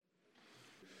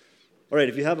All right,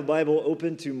 if you have a Bible,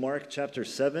 open to Mark chapter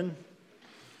 7.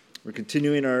 We're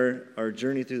continuing our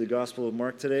journey through the Gospel of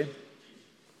Mark today.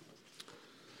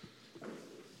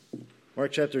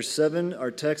 Mark chapter 7,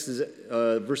 our text is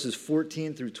verses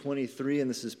 14 through 23, and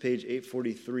this is page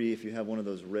 843 if you have one of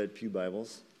those red pew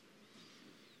Bibles.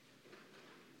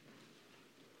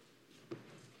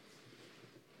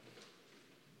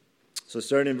 So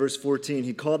starting in verse 14,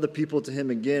 he called the people to him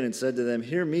again and said to them,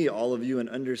 "Hear me, all of you, and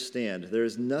understand. There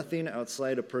is nothing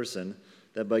outside a person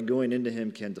that by going into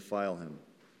him can defile him.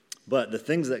 But the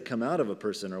things that come out of a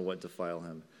person are what defile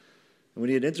him." And when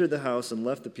he had entered the house and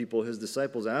left the people, his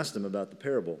disciples asked him about the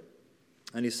parable.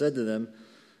 And he said to them,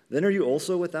 "Then are you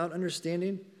also without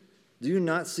understanding? Do you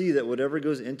not see that whatever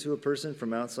goes into a person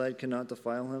from outside cannot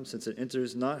defile him, since it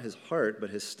enters not his heart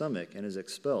but his stomach and is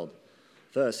expelled?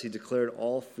 Thus he declared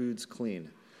all foods clean.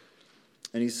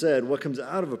 And he said, what comes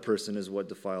out of a person is what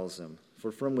defiles him.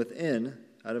 For from within,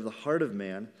 out of the heart of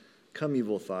man, come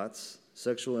evil thoughts,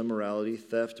 sexual immorality,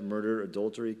 theft, murder,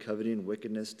 adultery, coveting,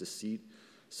 wickedness, deceit,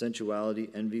 sensuality,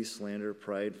 envy, slander,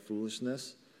 pride,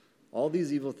 foolishness. All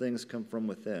these evil things come from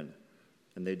within,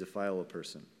 and they defile a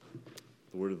person."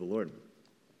 The word of the Lord.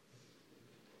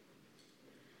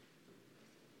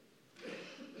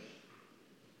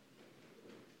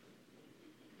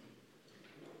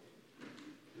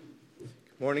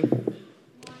 Morning.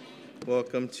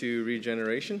 Welcome to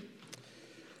Regeneration.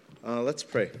 Let's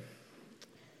pray.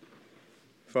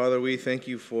 Father, we thank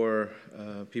you for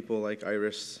people like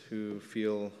Iris who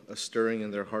feel a stirring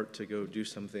in their heart to go do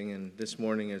something. And this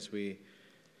morning, as we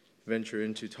venture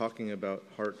into talking about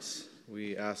hearts,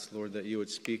 we ask, Lord, that you would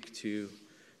speak to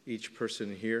each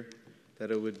person here,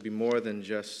 that it would be more than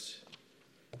just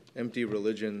empty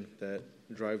religion that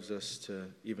drives us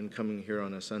to even coming here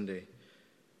on a Sunday.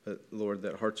 But, Lord,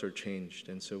 that hearts are changed.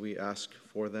 And so we ask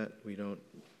for that. We don't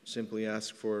simply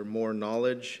ask for more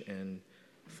knowledge and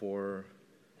for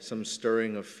some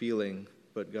stirring of feeling,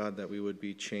 but, God, that we would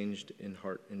be changed in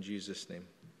heart. In Jesus' name,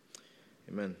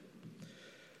 amen.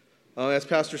 As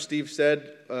Pastor Steve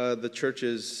said, the church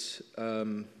is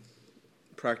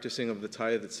practicing of the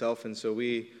tithe itself, and so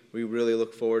we really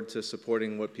look forward to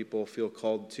supporting what people feel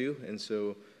called to. And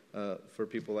so for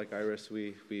people like Iris,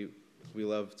 we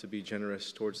love to be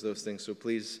generous towards those things. So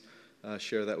please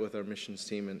share that with our missions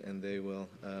team, and they will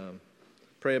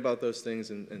pray about those things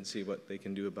and see what they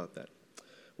can do about that.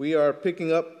 We are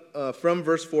picking up from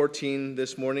verse 14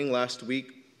 this morning. Last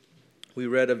week, we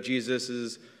read of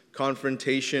Jesus'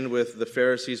 confrontation with the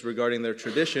Pharisees regarding their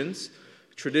traditions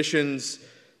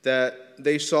that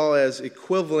they saw as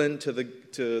equivalent to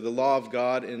the law of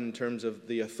God in terms of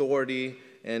the authority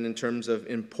and in terms of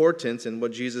importance. And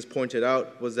what Jesus pointed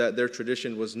out was that their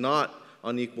tradition was not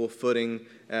on equal footing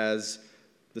as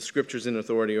the scriptures in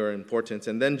authority or importance.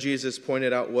 And then Jesus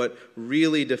pointed out what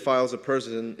really defiles a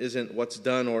person isn't what's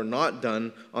done or not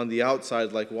done on the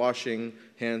outside, like washing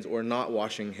hands or not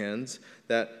washing hands.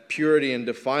 That purity and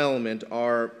defilement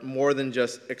are more than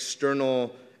just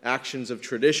external actions of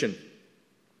tradition.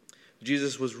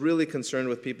 Jesus was really concerned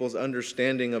with people's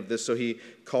understanding of this, so he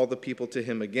called the people to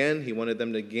him again. He wanted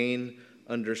them to gain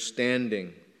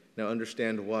understanding. Now,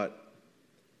 understand what?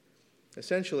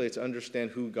 Essentially, it's understand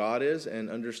who God is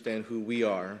and understand who we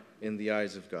are in the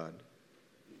eyes of God.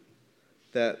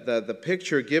 That the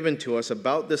picture given to us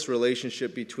about this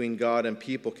relationship between God and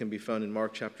people can be found in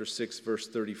Mark chapter 6, verse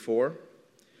 34.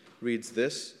 Reads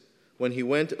this: "When he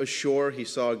went ashore, he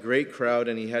saw a great crowd,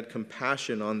 and he had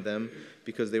compassion on them,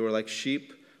 because they were like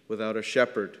sheep without a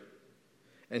shepherd.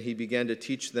 And he began to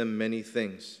teach them many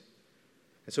things."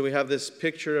 And so we have this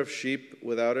picture of sheep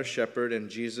without a shepherd,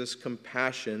 and Jesus'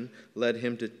 compassion led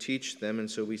him to teach them. And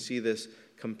so we see this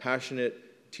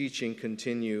compassionate teaching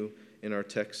continue in our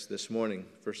text this morning,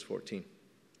 verse 14.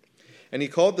 "And he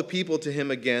called the people to him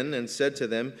again and said to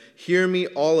them, 'Hear me,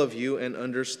 all of you, and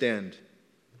understand.'"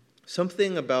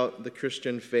 Something about the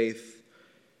Christian faith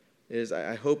is,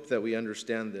 I hope that we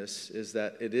understand this, is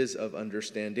that it is of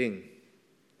understanding,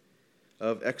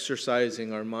 of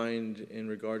exercising our mind in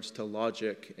regards to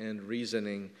logic and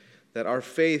reasoning, that our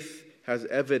faith has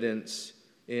evidence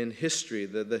in history,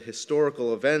 that the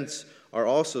historical events are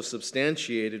also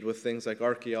substantiated with things like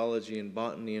archaeology and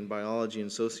botany and biology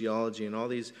and sociology and all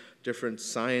these different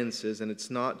sciences, and it's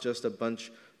not just a bunch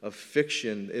of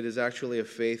fiction. It is actually a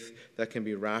faith that can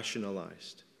be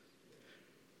rationalized.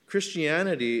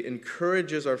 Christianity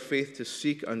encourages our faith to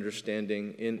seek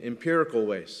understanding in empirical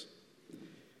ways.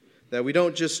 That we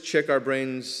don't just check our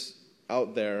brains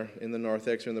out there in the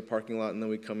narthex or in the parking lot and then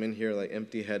we come in here like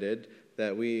empty-headed.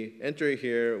 That we enter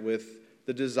here with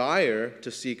the desire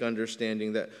to seek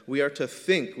understanding, that we are to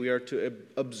think, we are to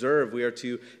observe, we are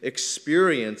to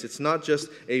experience. It's not just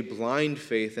a blind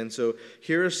faith. And so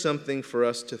here is something for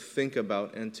us to think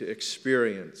about and to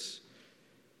experience.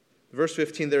 Verse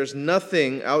 15, there is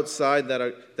nothing outside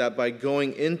that by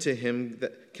going into him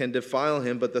that can defile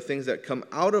him, but the things that come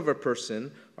out of a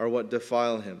person are what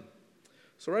defile him.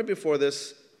 So right before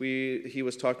this, he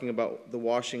was talking about the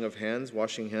washing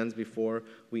hands before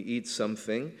we eat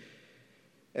something.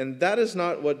 And that is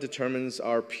not what determines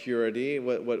our purity,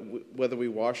 whether we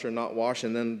wash or not wash,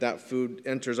 and then that food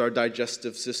enters our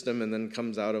digestive system and then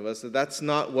comes out of us. That's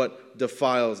not what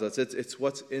defiles us. It's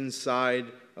what's inside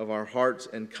of our hearts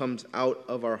and comes out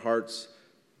of our hearts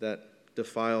that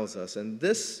defiles us. And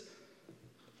this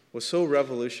was so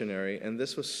revolutionary, and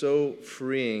this was so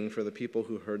freeing for the people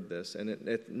who heard this. And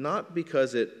it not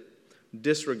because it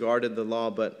disregarded the law,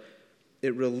 but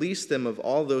it released them of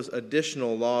all those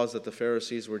additional laws that the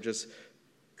Pharisees were just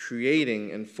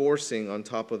creating and forcing on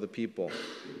top of the people.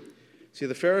 See,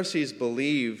 the Pharisees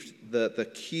believed that the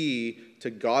key to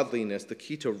godliness, the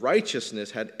key to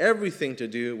righteousness, had everything to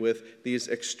do with these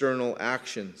external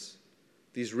actions,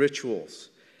 these rituals.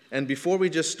 And before we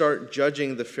just start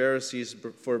judging the Pharisees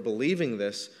for believing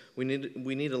this, we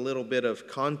need a little bit of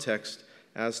context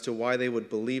as to why they would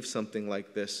believe something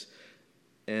like this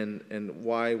and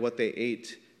why what they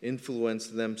ate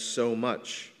influenced them so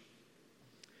much.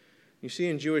 You see,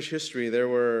 in Jewish history, there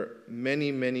were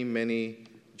many, many, many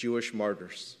Jewish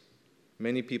martyrs,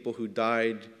 many people who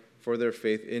died for their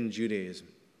faith in Judaism.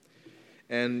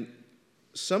 And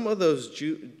some of those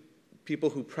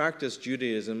people who practiced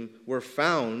Judaism were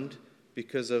found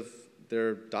because of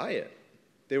their diet.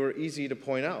 They were easy to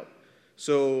point out.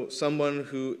 So someone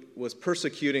who was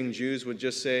persecuting Jews would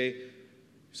just say,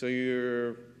 "So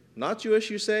you're not Jewish,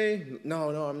 you say?" No,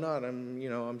 I'm not.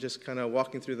 I'm just kind of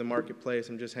walking through the marketplace.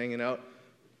 I'm just hanging out.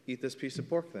 Eat this piece of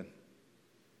pork then.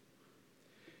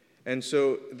 And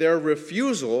so their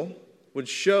refusal would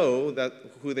show that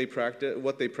what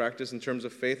they practice in terms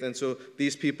of faith. And so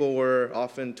these people were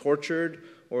often tortured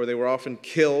or they were often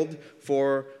killed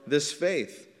for this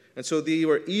faith. And so they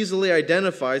were easily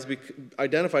identified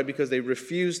because they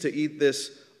refused to eat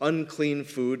this unclean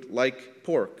food like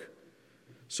pork.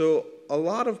 So a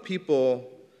lot of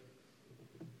people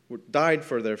died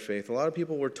for their faith. A lot of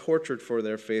people were tortured for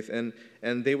their faith,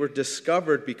 and they were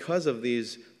discovered because of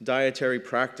these dietary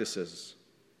practices.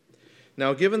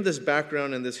 Now, given this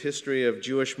background and this history of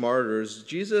Jewish martyrs,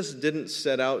 Jesus didn't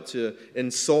set out to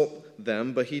insult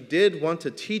them, but he did want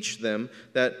to teach them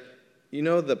that,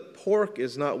 the pork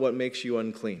is not what makes you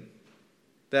unclean.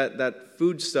 That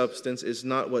food substance is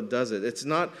not what does it. It's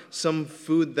not some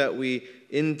food that we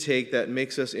intake that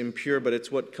makes us impure, but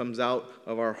it's what comes out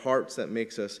of our hearts that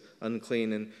makes us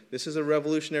unclean. And this is a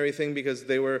revolutionary thing because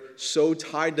they were so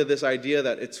tied to this idea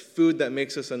that it's food that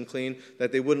makes us unclean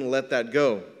that they wouldn't let that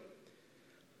go.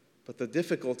 But the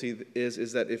difficulty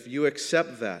is that if you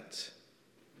accept that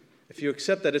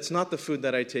it's not the food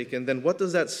that I take in, then what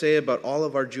does that say about all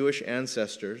of our Jewish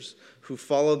ancestors who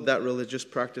followed that religious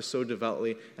practice so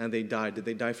devoutly and they died? Did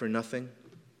they die for nothing?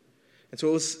 And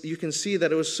so you can see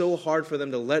that it was so hard for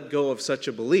them to let go of such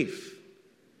a belief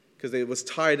because it was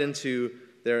tied into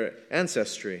their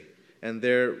ancestry and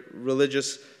their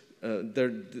religious, their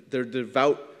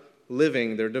devout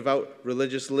living, their devout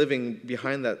religious living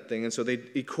behind that thing. And so they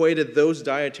equated those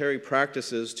dietary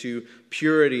practices to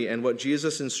purity, and what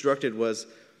Jesus instructed was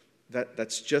that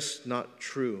that's just not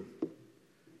true.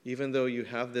 Even though you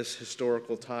have this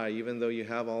historical tie, even though you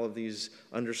have all of these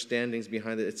understandings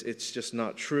behind it, it's just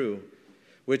not true,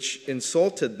 which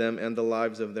insulted them and the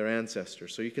lives of their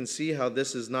ancestors. So you can see how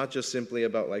this is not just simply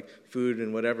about like food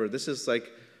and whatever. This is like,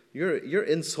 You're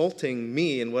insulting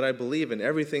me and what I believe and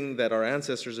everything that our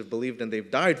ancestors have believed and they've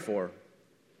died for.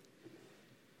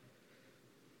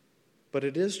 But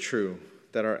it is true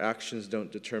that our actions don't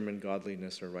determine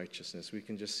godliness or righteousness. We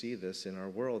can just see this in our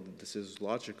world. This is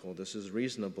logical. This is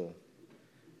reasonable.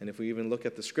 And if we even look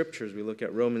at the scriptures, we look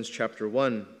at Romans chapter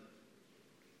 1,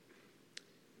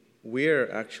 we're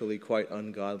actually quite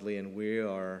ungodly and we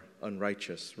are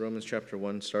unrighteous. Romans chapter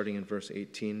 1, starting in verse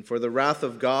 18. For the wrath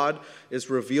of God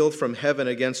is revealed from heaven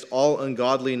against all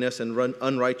ungodliness and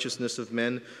unrighteousness of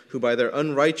men who by their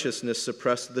unrighteousness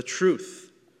suppress the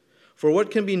truth. For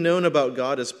what can be known about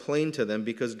God is plain to them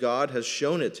because God has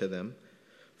shown it to them.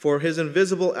 For his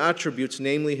invisible attributes,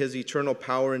 namely his eternal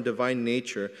power and divine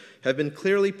nature, have been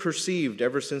clearly perceived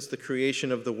ever since the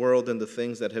creation of the world and the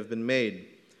things that have been made.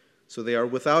 So they are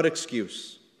without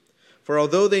excuse. For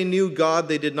although they knew God,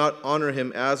 they did not honor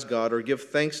him as God or give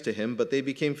thanks to him, but they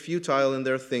became futile in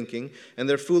their thinking, and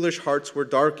their foolish hearts were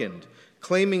darkened.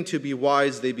 Claiming to be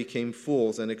wise, they became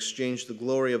fools and exchanged the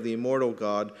glory of the immortal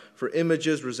God for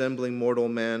images resembling mortal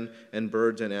man and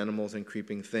birds and animals and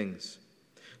creeping things.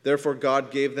 Therefore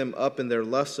God gave them up in their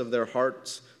lusts of their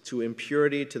hearts to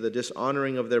impurity, to the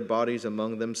dishonoring of their bodies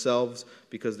among themselves,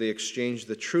 because they exchanged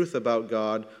the truth about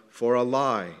God for a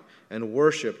lie, and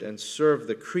worshipped and served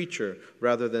the creature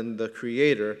rather than the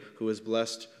Creator, who is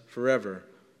blessed forever.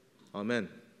 Amen.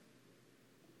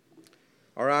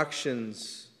 Our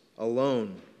actions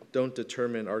alone don't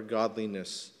determine our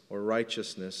godliness or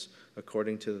righteousness,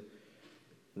 according to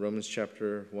Romans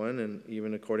chapter 1, and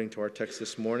even according to our text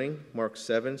this morning, Mark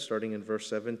 7, starting in verse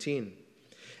 17.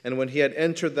 And when he had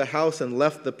entered the house and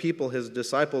left the people, his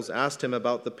disciples asked him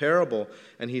about the parable.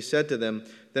 And he said to them,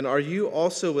 "Then are you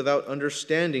also without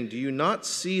understanding? Do you not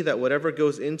see that whatever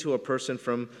goes into a person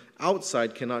from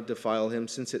outside cannot defile him,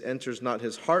 since it enters not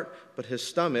his heart, but his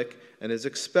stomach, and is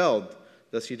expelled?"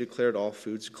 Thus he declared all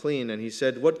foods clean. And he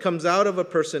said, "What comes out of a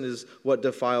person is what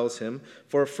defiles him.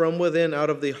 For from within,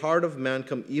 out of the heart of man,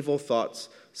 come evil thoughts,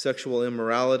 sexual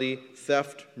immorality,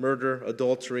 theft, murder,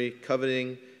 adultery,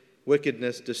 coveting,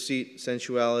 wickedness, deceit,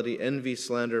 sensuality, envy,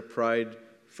 slander, pride,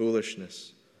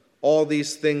 foolishness. All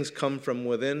these things come from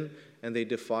within, and they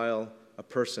defile a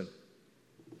person."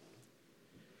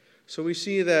 So we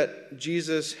see that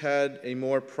Jesus had a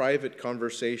more private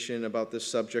conversation about this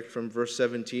subject from verse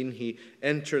 17. He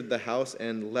entered the house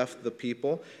and left the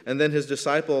people. And then his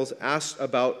disciples asked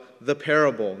about the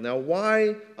parable. Now,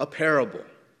 why a parable?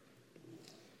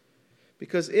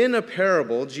 Because in a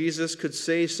parable, Jesus could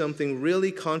say something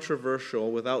really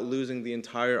controversial without losing the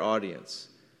entire audience.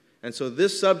 And so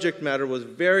this subject matter was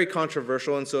very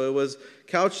controversial, and so it was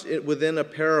couched within a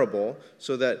parable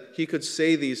so that he could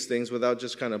say these things without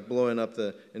just kind of blowing up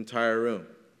the entire room.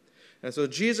 And so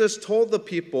Jesus told the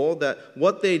people that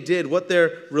what they did, what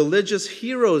their religious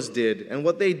heroes did, and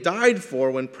what they died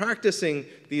for when practicing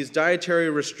these dietary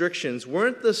restrictions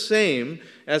weren't the same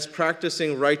as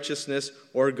practicing righteousness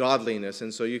or godliness.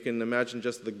 And so you can imagine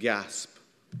just the gasp.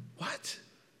 What?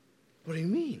 What do you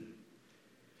mean?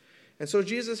 And so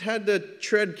Jesus had to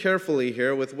tread carefully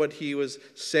here with what he was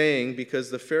saying, because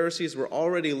the Pharisees were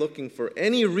already looking for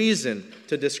any reason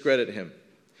to discredit him.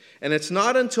 And it's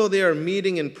not until they are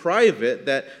meeting in private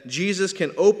that Jesus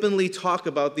can openly talk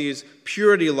about these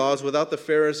purity laws without the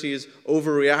Pharisees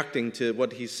overreacting to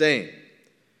what he's saying.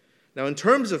 Now, in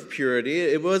terms of purity,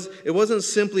 it wasn't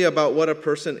simply about what a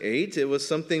person ate. It was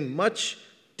something much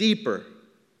deeper.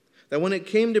 That when it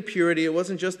came to purity, it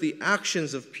wasn't just the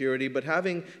actions of purity, but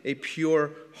having a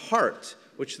pure heart,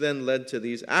 which then led to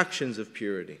these actions of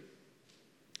purity.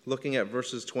 Looking at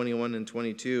verses 21 and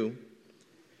 22,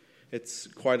 it's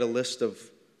quite a list of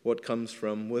what comes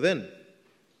from within.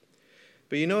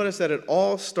 But you notice that it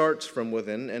all starts from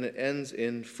within and it ends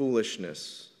in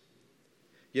foolishness.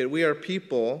 Yet we are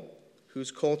people whose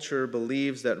culture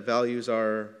believes that values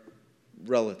are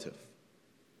relative.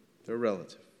 They're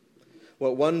relative.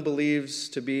 What one believes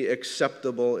to be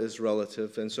acceptable is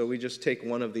relative, and so we just take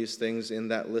one of these things in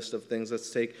that list of things. Let's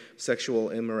take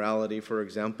sexual immorality, for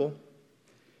example.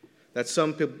 That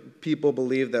some people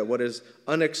believe that what is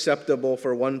unacceptable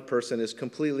for one person is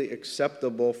completely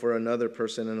acceptable for another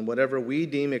person, and whatever we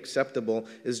deem acceptable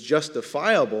is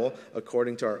justifiable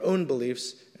according to our own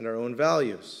beliefs and our own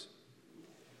values.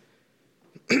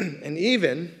 And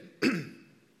even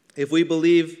if we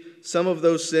believe some of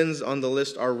those sins on the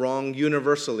list are wrong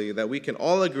universally, that we can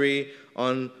all agree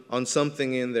on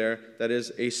something in there that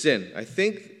is a sin. I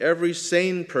think every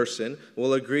sane person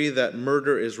will agree that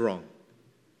murder is wrong.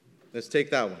 Let's take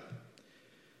that one.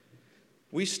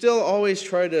 We still always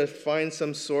try to find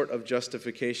some sort of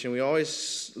justification. We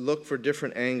always look for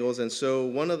different angles, and so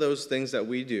one of those things that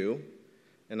we do,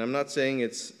 and I'm not saying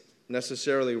it's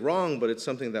necessarily wrong, but it's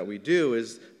something that we do,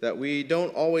 is that we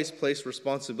don't always place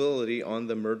responsibility on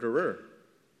the murderer.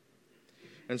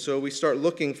 And so we start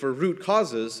looking for root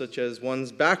causes, such as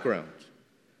one's background.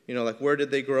 You know, like where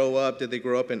did they grow up? Did they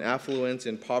grow up in affluence,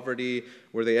 in poverty?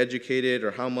 Were they educated,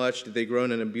 or how much? Did they grow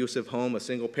in an abusive home, a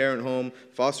single-parent home,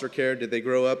 foster care? Did they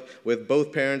grow up with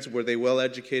both parents? Were they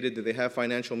well-educated? Did they have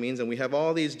financial means? And we have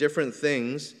all these different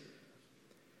things.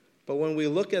 But when we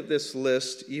look at this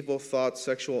list, evil thoughts,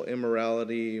 sexual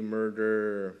immorality,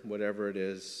 murder, whatever it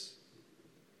is,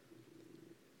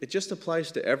 it just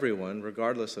applies to everyone,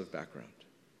 regardless of background.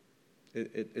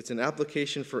 It's an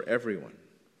application for everyone.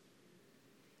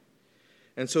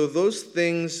 And so those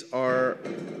things are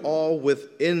all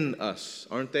within us,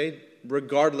 aren't they?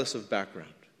 Regardless of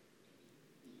background.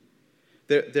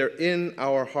 They're in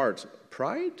our hearts.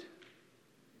 Pride?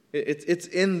 It's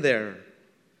in there.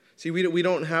 See, we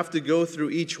don't have to go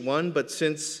through each one, but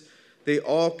since They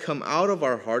all come out of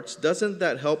our hearts. Doesn't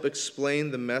that help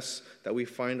explain the mess that we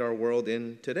find our world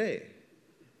in today?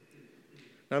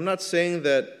 Now, I'm not saying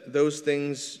that those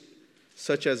things,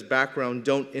 such as background,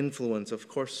 don't influence. Of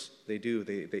course they do.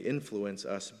 They influence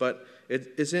us. But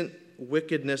isn't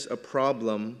wickedness a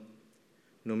problem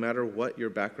no matter what your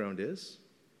background is?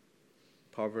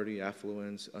 Poverty,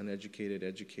 affluence, uneducated,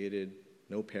 educated,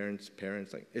 no parents.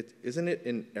 Isn't it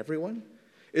in everyone?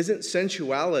 Isn't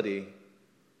sensuality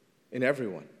in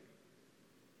everyone?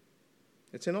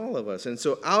 It's in all of us. And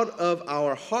so out of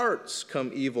our hearts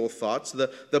come evil thoughts.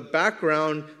 The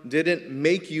background didn't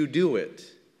make you do it.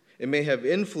 It may have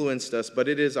influenced us, but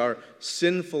it is our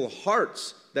sinful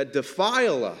hearts that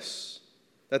defile us,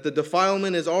 that the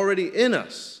defilement is already in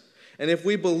us. And if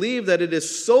we believe that it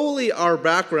is solely our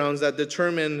backgrounds that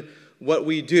determine what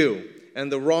we do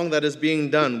and the wrong that is being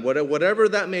done, whatever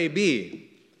that may be,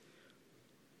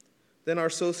 then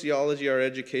our sociology, our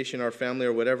education, our family,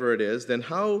 or whatever it is, then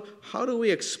how do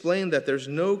we explain that there's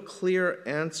no clear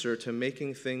answer to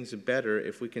making things better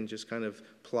if we can just kind of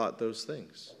plot those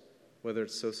things, whether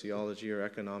it's sociology or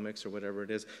economics or whatever it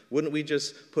is? Wouldn't we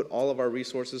just put all of our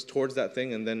resources towards that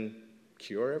thing and then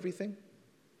cure everything?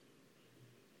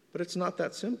 But it's not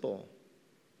that simple,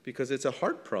 because it's a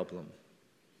heart problem.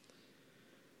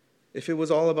 If it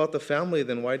was all about the family,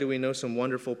 then why do we know some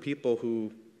wonderful people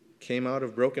who came out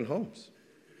of broken homes?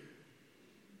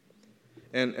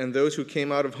 And those who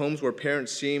came out of homes where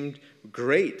parents seemed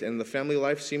great and the family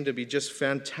life seemed to be just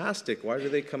fantastic, why do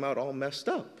they come out all messed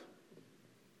up?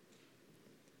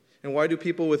 And why do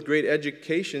people with great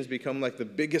educations become like the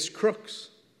biggest crooks?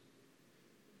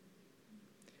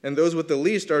 And those with the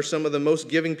least are some of the most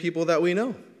giving people that we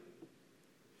know.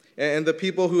 And the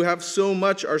people who have so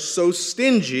much are so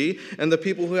stingy, and the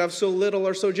people who have so little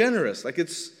are so generous.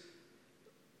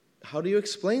 How do you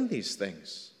explain these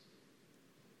things?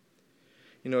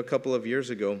 A couple of years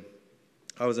ago,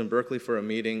 I was in Berkeley for a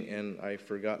meeting, and I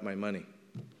forgot my money.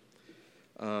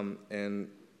 And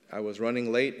I was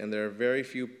running late, and there are very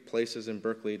few places in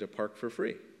Berkeley to park for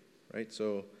free, right?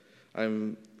 So I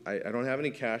don't have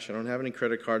any cash, I don't have any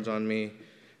credit cards on me,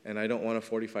 and I don't want a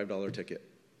 $45 ticket.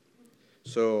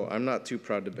 So I'm not too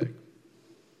proud to beg.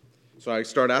 So I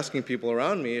start asking people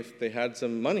around me if they had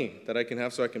some money that I can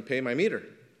have so I can pay my meter.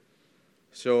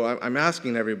 So I'm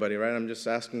asking everybody, right? I'm just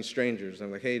asking strangers.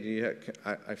 I'm like, hey,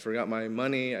 I forgot my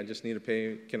money. I just need to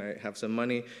pay. Can I have some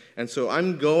money? And so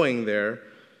I'm going there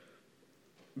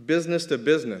business to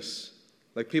business,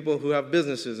 like people who have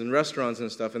businesses and restaurants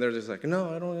and stuff, and they're just like,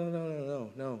 no, I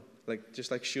don't, no.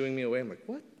 Just shooing me away. I'm like,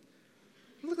 what?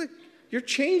 You look like your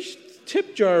change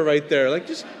tip jar right there.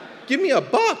 Just give me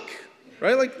 $1,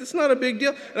 right? It's not a big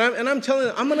deal. And I'm telling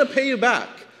you, I'm going to pay you back.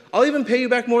 I'll even pay you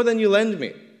back more than you lend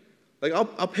me. I'll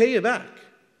pay you back.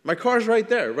 My car's right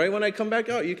there. Right when I come back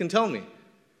out, you can tell me.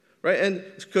 Right? And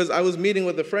because I was meeting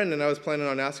with a friend, and I was planning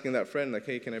on asking that friend,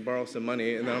 hey, can I borrow some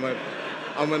money? And then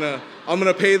I'm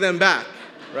gonna pay them back.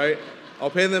 Right? I'll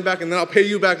pay them back, and then I'll pay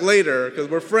you back later because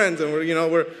we're friends and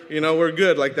we're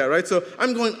good like that, right? So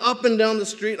I'm going up and down the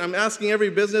street. I'm asking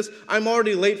every business. I'm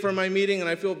already late for my meeting, and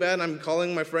I feel bad. And I'm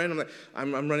calling my friend. I'm like,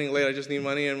 I'm running late. I just need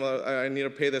money, and I need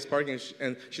to pay this parking.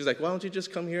 And she's like, why don't you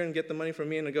just come here and get the money from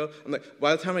me and go? I'm like,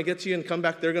 by the time I get to you and come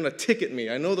back, they're gonna ticket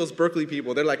me. I know those Berkeley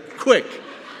people. They're like, quick.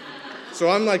 So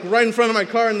I'm right in front of my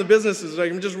car in the businesses.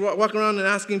 I'm just walking around and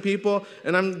asking people,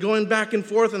 and I'm going back and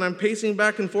forth, and I'm pacing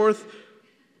back and forth.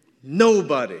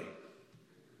 Nobody.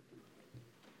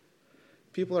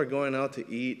 People are going out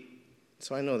to eat,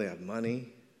 so I know they have money.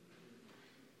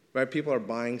 Right? People are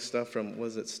buying stuff from,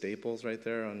 Staples right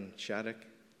there on Shattuck?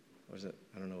 Or is it,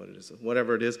 I don't know what it is.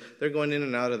 Whatever it is. They're going in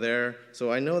and out of there,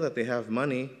 so I know that they have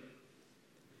money.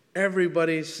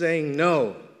 Everybody's saying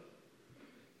no.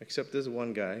 Except this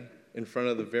one guy in front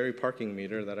of the very parking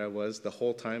meter that I was the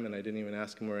whole time, and I didn't even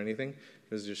ask him or anything.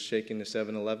 He was just shaking the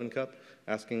 7-Eleven cup,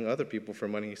 asking other people for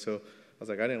money. So I was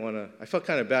like, I felt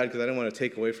kind of bad because I didn't want to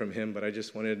take away from him, but I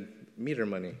just wanted meter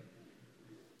money.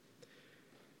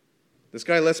 This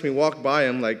guy lets me walk by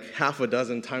him half a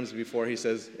dozen times before he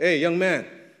says, hey, young man,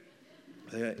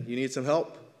 you need some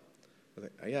help? I was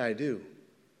like, yeah, I do.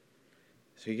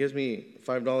 So he gives me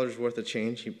 $5 worth of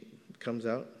change. He comes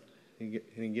out, and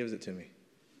he gives it to me.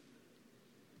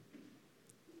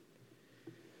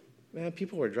 Man,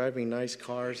 people were driving nice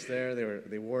cars there.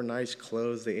 They wore nice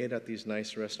clothes. They ate at these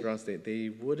nice restaurants.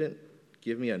 They wouldn't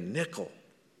give me a nickel.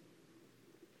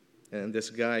 And this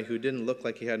guy who didn't look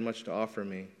like he had much to offer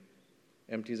me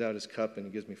empties out his cup and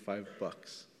he gives me $5.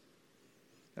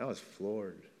 I was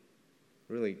floored.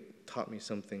 Really taught me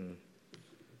something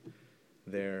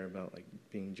there about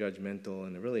being judgmental,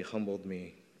 and it really humbled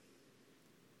me.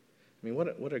 I mean,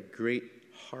 what a great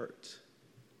heart.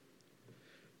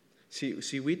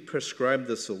 See, we'd prescribe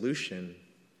the solution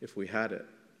if we had it.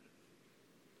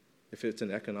 If it's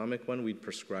an economic one, we'd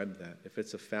prescribe that. If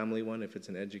it's a family one, if it's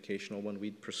an educational one,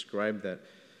 we'd prescribe that.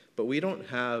 But we don't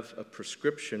have a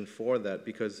prescription for that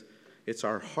because it's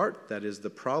our heart that is the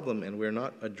problem, and we're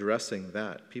not addressing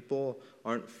that. People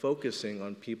aren't focusing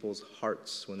on people's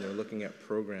hearts when they're looking at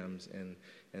programs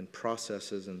and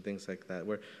processes and things like that.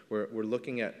 We're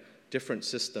looking at different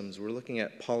systems. We're looking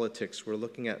at politics. We're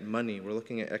looking at money. We're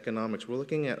looking at economics. We're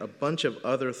looking at a bunch of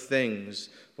other things,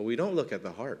 but we don't look at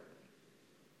the heart.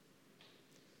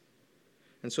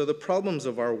 And so the problems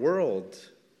of our world,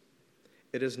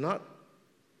 it is not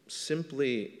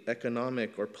simply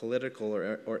economic or political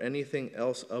or anything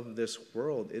else of this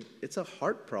world. It's a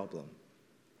heart problem.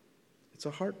 It's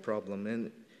a heart problem.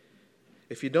 And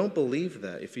if you don't believe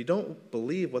that, if you don't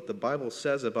believe what the Bible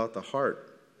says about the heart,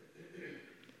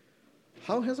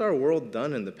 how has our world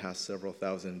done in the past several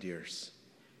thousand years?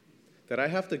 That I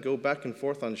have to go back and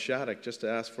forth on Shattuck just to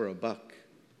ask for $1,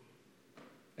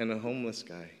 and a homeless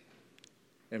guy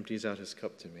empties out his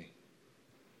cup to me.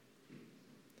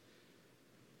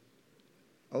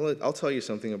 I'll tell you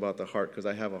something about the heart because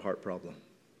I have a heart problem.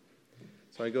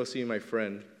 So I go see my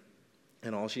friend,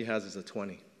 and all she has is a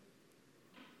 20.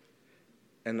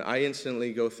 And I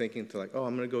instantly go thinking to I'm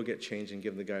going to go get change and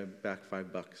give the guy back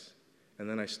 $5. And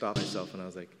then I stopped myself and I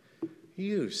was like,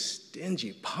 you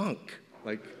stingy punk.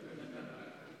 You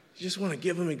just want to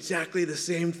give him exactly the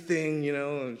same thing,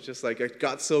 And it's just I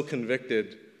got so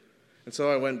convicted. And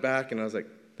so I went back and I was like,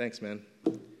 thanks, man.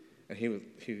 And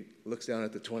he looks down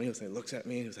at the 20, and looks at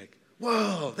me, and he was like,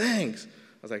 whoa, thanks. I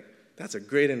was like, that's a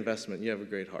great investment. You have a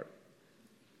great heart.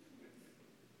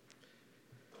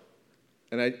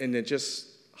 And it just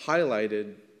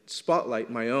spotlight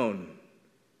my own,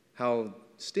 how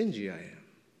stingy I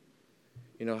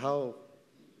am. How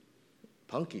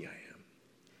punky I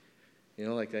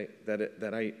am.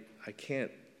 I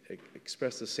can't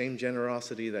express the same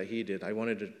generosity that he did. I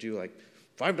wanted to do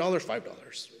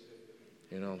 $5.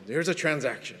 Here's a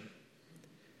transaction.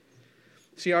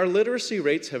 See, our literacy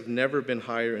rates have never been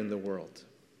higher in the world.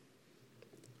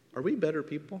 Are we better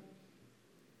people?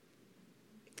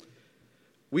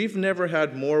 We've never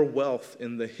had more wealth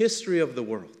in the history of the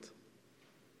world.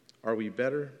 Are we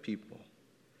better people?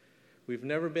 We've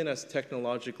never been as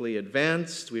technologically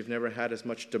advanced. We've never had as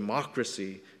much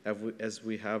democracy as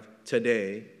we have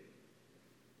today.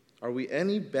 Are we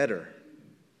any better?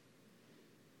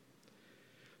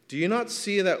 Do you not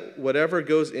see that whatever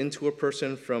goes into a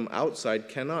person from outside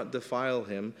cannot defile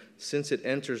him, since it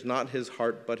enters not his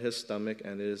heart but his stomach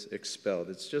and is expelled?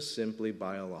 It's just simply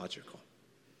biological.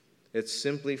 It's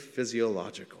simply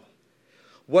physiological.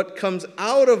 What comes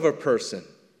out of a person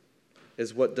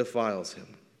is what defiles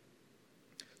him.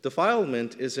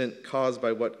 Defilement isn't caused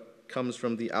by what comes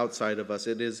from the outside of us.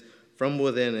 It is from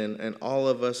within, and all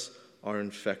of us are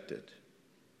infected.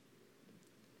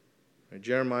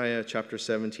 Jeremiah chapter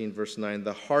 17, verse 9,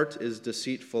 the heart is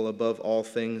deceitful above all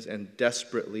things and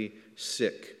desperately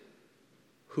sick.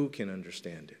 Who can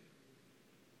understand it?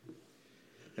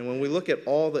 And when we look at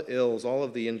all the ills, all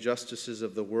of the injustices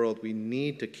of the world, we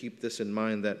need to keep this in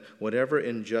mind, that whatever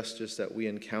injustice that we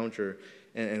encounter,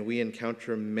 and we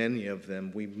encounter many of them,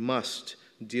 we must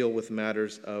deal with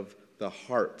matters of the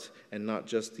heart and not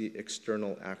just the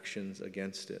external actions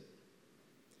against it.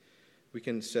 We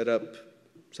can set up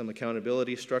some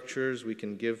accountability structures. We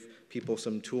can give people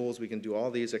some tools. We can do all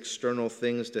these external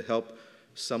things to help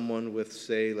someone with,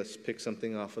 say, let's pick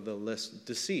something off of the list,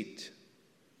 deceit,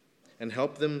 and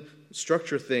help them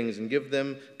structure things and give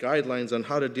them guidelines on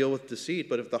how to deal with deceit.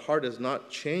 But if the heart is not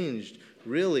changed,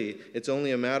 really, it's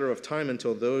only a matter of time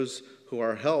until those who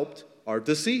are helped are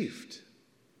deceived.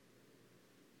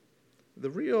 The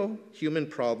real human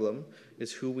problem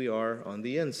is who we are on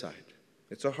the inside.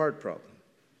 It's a heart problem.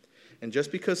 And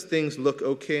just because things look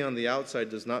okay on the outside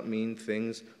does not mean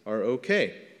things are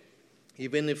okay.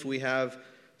 Even if we have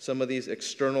some of these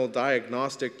external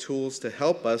diagnostic tools to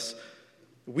help us,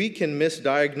 we can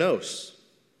misdiagnose.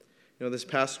 This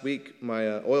past week, my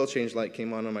oil change light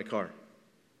came on my car.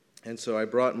 And so I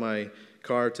brought my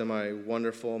car to my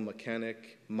wonderful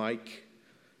mechanic, Mike.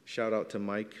 Shout out to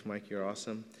Mike. Mike, you're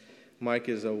awesome. Mike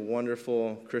is a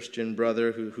wonderful Christian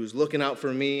brother who's looking out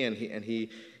for me, and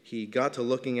he got to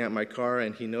looking at my car,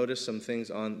 and he noticed some things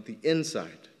on the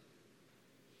inside.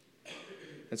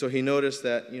 And so he noticed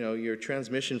that, your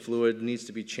transmission fluid needs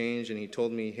to be changed. And he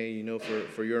told me, hey,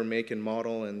 for your make and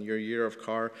model and your year of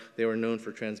car, they were known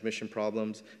for transmission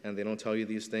problems, and they don't tell you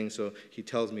these things. So he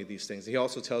tells me these things. He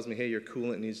also tells me, hey, your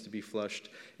coolant needs to be flushed.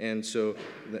 And so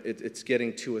it's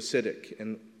getting too acidic.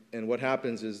 And what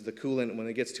happens is the coolant, when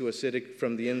it gets too acidic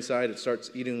from the inside, it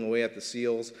starts eating away at the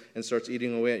seals and starts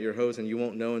eating away at your hose, and you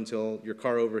won't know until your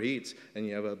car overheats and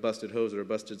you have a busted hose or a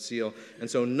busted seal. And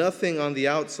so nothing on the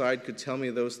outside could tell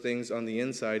me those things on the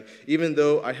inside, even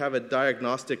though I have a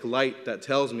diagnostic light that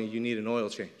tells me you need an oil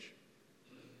change.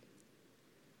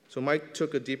 So Mike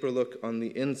took a deeper look on the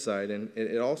inside, and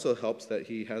it also helps that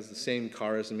he has the same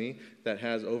car as me that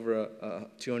has over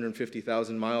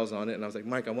 250,000 miles on it. And I was like,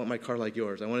 Mike, I want my car like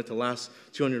yours. I want it to last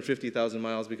 250,000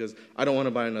 miles because I don't want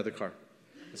to buy another car.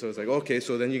 And so it's like, okay,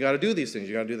 so then you got to do these things.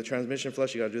 You got to do the transmission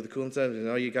flush. You got to do the coolant stuff.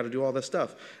 You got to do all this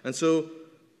stuff. And so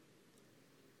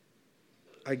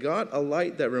I got a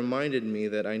light that reminded me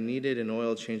that I needed an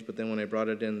oil change, but then when I brought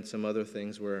it in, some other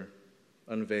things were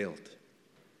unveiled,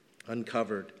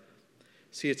 uncovered.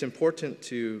 See, it's important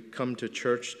to come to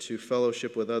church, to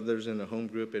fellowship with others in a home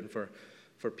group, and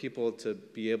for people to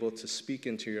be able to speak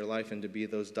into your life and to be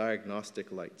those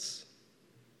diagnostic lights,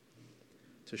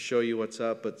 to show you what's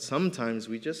up. But sometimes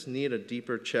we just need a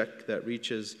deeper check that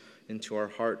reaches into our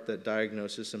heart, that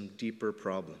diagnoses some deeper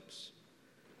problems.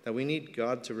 That we need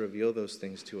God to reveal those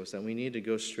things to us, that we need to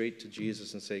go straight to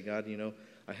Jesus and say, God,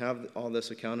 I have all this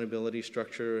accountability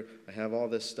structure, I have all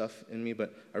this stuff in me,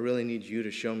 but I really need you to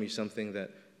show me something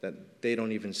that they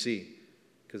don't even see,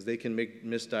 because they can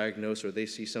misdiagnose, or they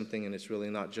see something and it's really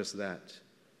not just that.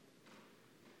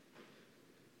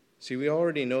 See, we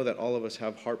already know that all of us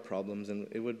have heart problems, and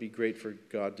it would be great for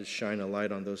God to shine a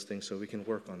light on those things so we can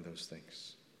work on those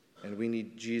things. And we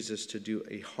need Jesus to do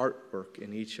a heart work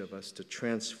in each of us to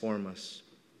transform us.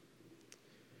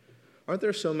 Aren't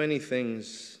there so many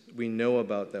things we know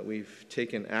about that we've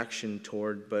taken action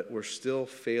toward, but we're still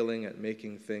failing at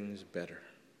making things better?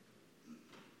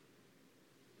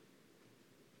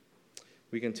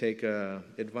 We can take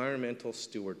environmental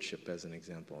stewardship as an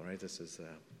example, right? This is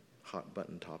a hot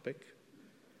button topic.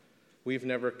 We've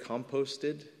never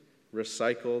composted,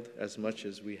 recycled as much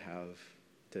as we have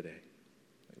today.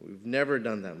 We've never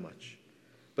done that much.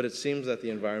 But it seems that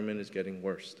the environment is getting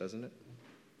worse, doesn't it?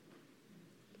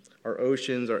 Our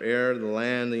oceans, our air, the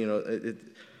land, it's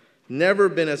never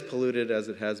been as polluted as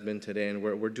it has been today. And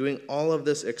we're doing all of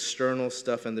this external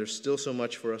stuff, and there's still so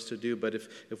much for us to do. But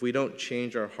if we don't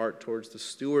change our heart towards the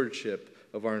stewardship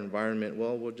of our environment,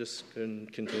 well, we'll just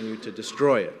continue to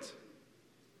destroy it.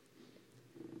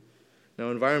 Now,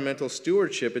 environmental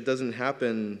stewardship, it doesn't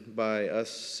happen by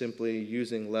us simply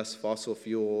using less fossil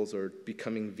fuels or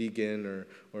becoming vegan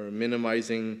or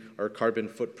minimizing our carbon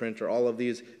footprint or all of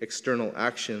these external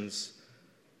actions.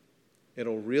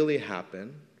 It'll really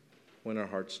happen when our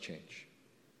hearts change.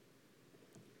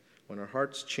 When our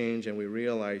hearts change and we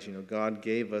realize, God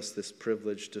gave us this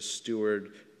privilege to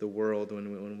steward the world.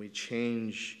 When we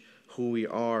change who we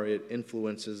are, it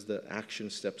influences the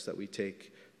action steps that we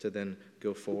take to then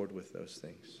go forward with those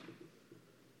things.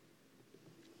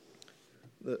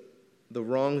 The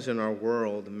wrongs in our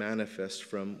world manifest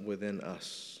from within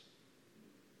us.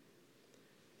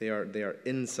 They are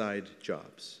inside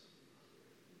jobs.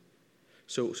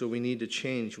 So we need to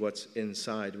change what's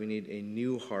inside. We need a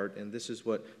new heart, and this is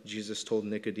what Jesus told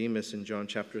Nicodemus in John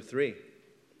chapter 3.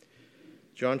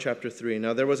 John chapter 3.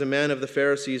 Now there was a man of the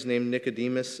Pharisees named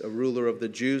Nicodemus, a ruler of the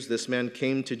Jews. This man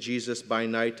came to Jesus by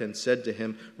night and said to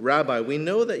him, Rabbi, we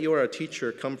know that you are a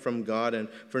teacher come from God, and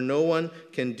for no one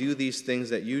can do these things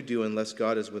that you do unless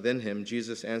God is within him.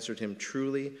 Jesus answered him,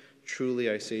 Truly,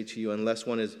 truly I say to you, unless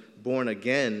one is born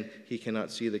again, he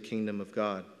cannot see the kingdom of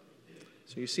God.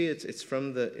 So you see, it's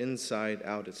from the inside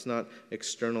out. It's not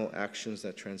external actions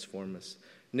that transform us.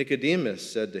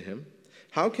 Nicodemus said to him,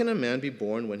 How can a man be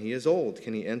born when he is old?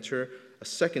 Can he enter a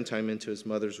second time into his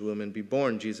mother's womb and be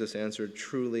born? Jesus answered,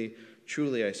 Truly,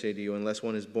 truly I say to you, unless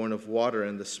one is born of water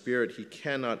and the Spirit, he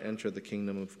cannot enter the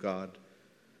kingdom of God.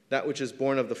 That which is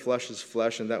born of the flesh is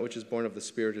flesh, and that which is born of the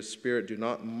Spirit is spirit. Do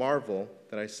not marvel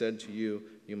that I said to you,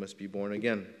 you must be born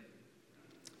again.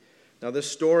 Now, this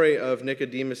story of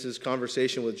Nicodemus'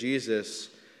 conversation with Jesus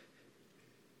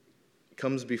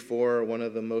comes before one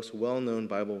of the most well-known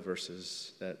Bible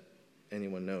verses that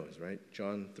anyone knows, right?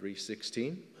 John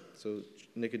 3:16. So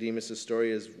Nicodemus' story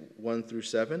is 1 through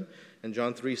 7. And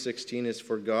John 3:16 is,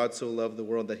 For God so loved the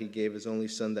world that he gave his only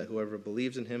Son, that whoever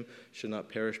believes in him should not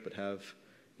perish but have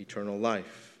eternal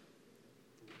life.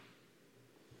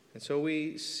 And so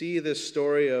we see this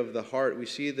story of the heart. We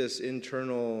see this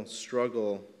internal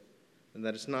struggle and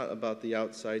that it's not about the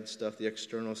outside stuff, the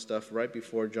external stuff, right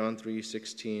before John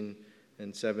 3:16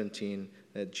 and 17,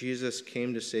 that Jesus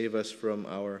came to save us from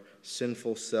our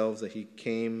sinful selves, that he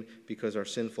came because our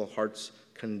sinful hearts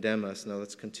condemn us. Now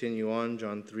let's continue on,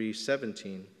 John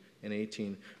 3:17 and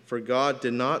 18. For God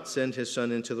did not send his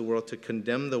Son into the world to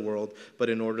condemn the world, but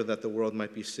in order that the world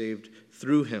might be saved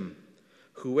through him.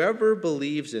 Whoever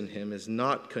believes in him is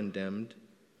not condemned,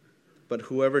 but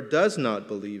whoever does not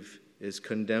believe is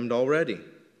condemned already,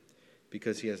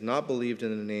 because he has not believed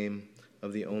in the name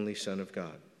of the only Son of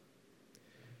God.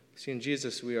 See, in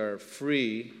Jesus, we are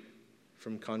free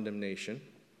from condemnation.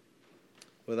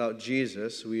 Without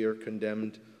Jesus, we are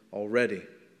condemned already.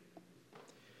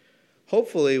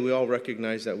 Hopefully, we all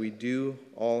recognize that we do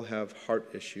all have heart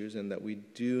issues and that we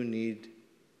do need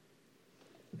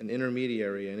an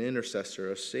intermediary, an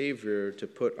intercessor, a savior to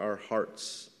put our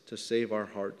hearts, to save our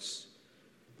hearts.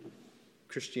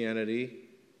 Christianity,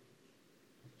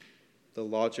 the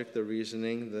logic, the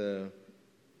reasoning, the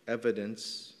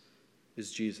evidence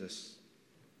is Jesus.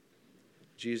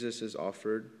 Jesus is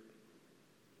offered,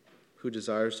 who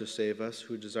desires to save us,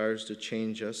 who desires to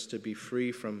change us, to be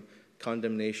free from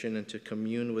condemnation and to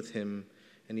commune with him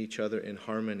and each other in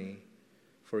harmony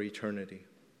for eternity.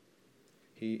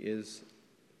 He is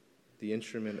the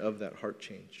instrument of that heart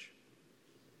change.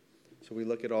 So we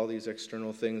look at all these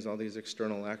external things, all these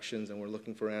external actions, and we're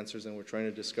looking for answers, and we're trying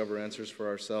to discover answers for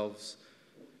ourselves,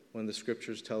 when the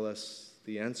scriptures tell us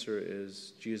the answer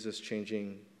is Jesus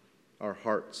changing our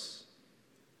hearts,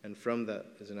 and from that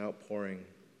is an outpouring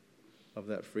of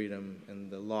that freedom and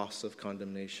the loss of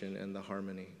condemnation and the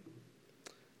harmony.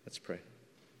 Let's pray.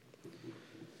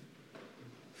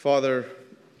 Father,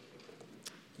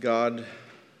 God,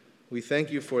 we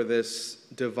thank you for this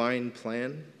divine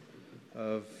plan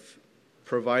of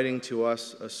providing to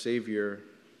us a Savior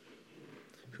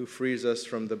who frees us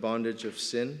from the bondage of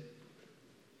sin.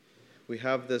 We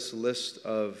have this list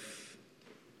of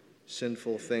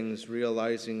sinful things,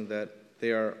 realizing that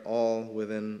they are all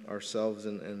within ourselves,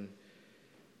 and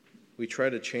we try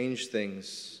to change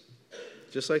things,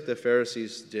 just like the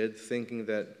Pharisees did, thinking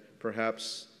that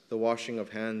perhaps the washing of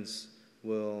hands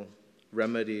will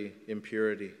remedy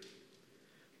impurity,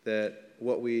 that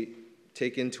what we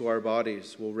take into our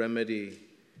bodies will remedy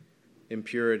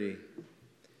impurity,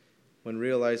 when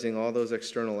realizing all those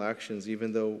external actions,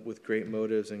 even though with great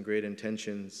motives and great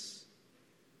intentions,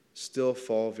 still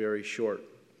fall very short,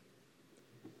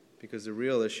 because the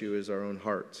real issue is our own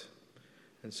heart.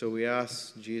 And so we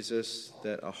ask, Jesus,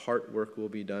 that a heart work will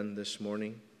be done this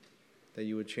morning, that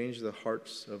you would change the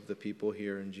hearts of the people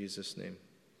here in Jesus' name.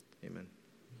 Amen.